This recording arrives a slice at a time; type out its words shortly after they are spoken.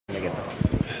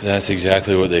That's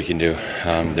exactly what they can do.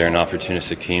 They're an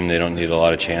opportunistic team. They don't need a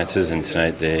lot of chances, and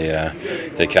tonight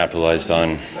they capitalized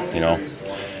on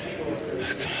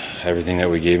everything that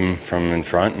we gave them from in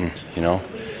front,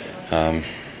 and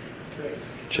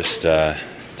just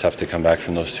tough to come back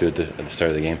from those two at the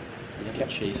start of the game. You can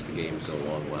chase the game so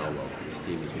long. Well, this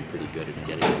team has been pretty good at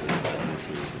getting the lead by other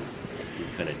teams, and you're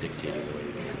kind of dictating the way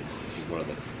they play. This is one of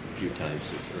the few times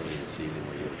this early in the season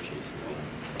where you were chasing the game.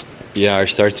 Yeah, our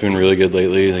start's been really good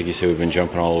lately. Like you said, we've been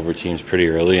jumping all over teams pretty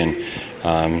early, and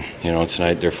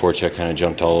tonight their forecheck kind of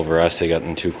jumped all over us. They got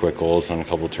them 2 quick goals on a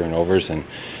couple of turnovers, and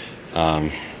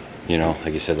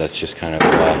like you said, that's just kind of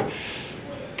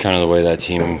the way that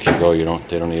team can go.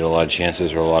 They don't need a lot of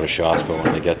chances or a lot of shots, but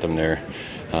when they get them there,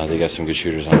 they got some good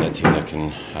shooters on that team that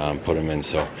can put them in.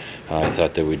 So I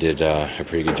thought that we did a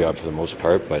pretty good job for the most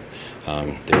part, but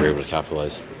they were able to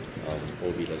capitalize.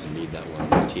 Ovi doesn't need that one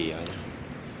on the tee either.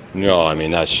 No, I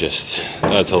mean, that's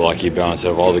a lucky bounce.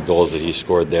 Of all the goals that he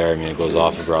scored there, I mean, it goes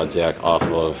off of Brodziak, off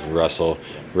of Russell,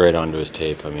 right onto his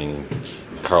tape. I mean,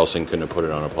 Carlson couldn't have put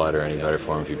it on a platter any better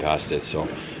for him if he passed it. So,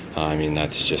 I mean,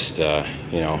 that's just,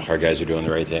 our guys are doing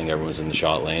the right thing. Everyone's in the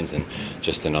shot lanes, and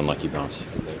just an unlucky bounce.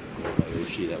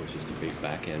 That was just a big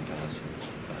backhand pass.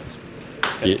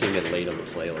 Kind of came in late on the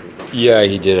play a little bit. Yeah,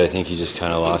 he did. I think he just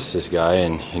kind of lost this guy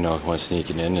and, went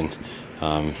sneaking in, and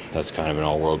that's kind of an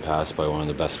all-world pass by one of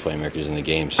the best playmakers in the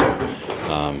game. So,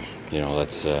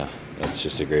 that's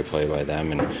just a great play by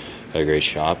them and a great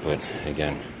shot. But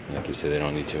again, like you said, they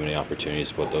don't need too many opportunities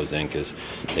to put those in because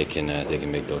they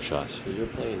can make those shots. So you're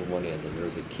playing one end and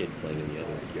there's a kid playing in the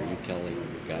other. Are you telling your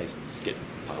guys to just get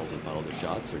piles and piles of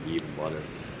shots, or do you even bother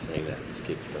saying that this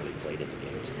kid's really played in the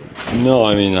games? No,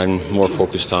 I mean, I'm more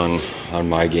focused on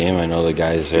my game. I know the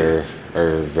guys are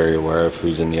very aware of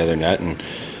who's in the other net, and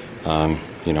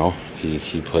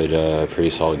he played a pretty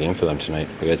solid game for them tonight.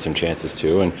 We had some chances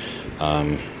too, and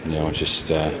just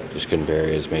couldn't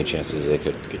bury as many chances as they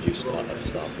could. Could you have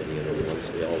stopped any of the ones?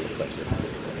 They all look like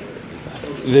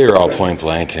they were all point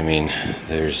blank. I mean,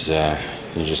 there's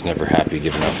you're just never happy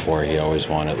giving up 4. He always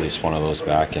won at least one of those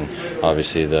back, and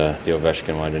obviously the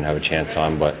Ovechkin one I didn't have a chance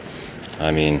on, but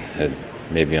I mean,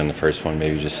 maybe on the first one,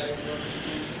 maybe just,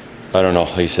 I don't know.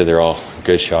 Like you said, they're all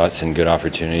good shots and good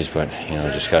opportunities, but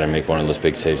just got to make one of those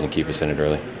big saves and keep us in it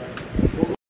early.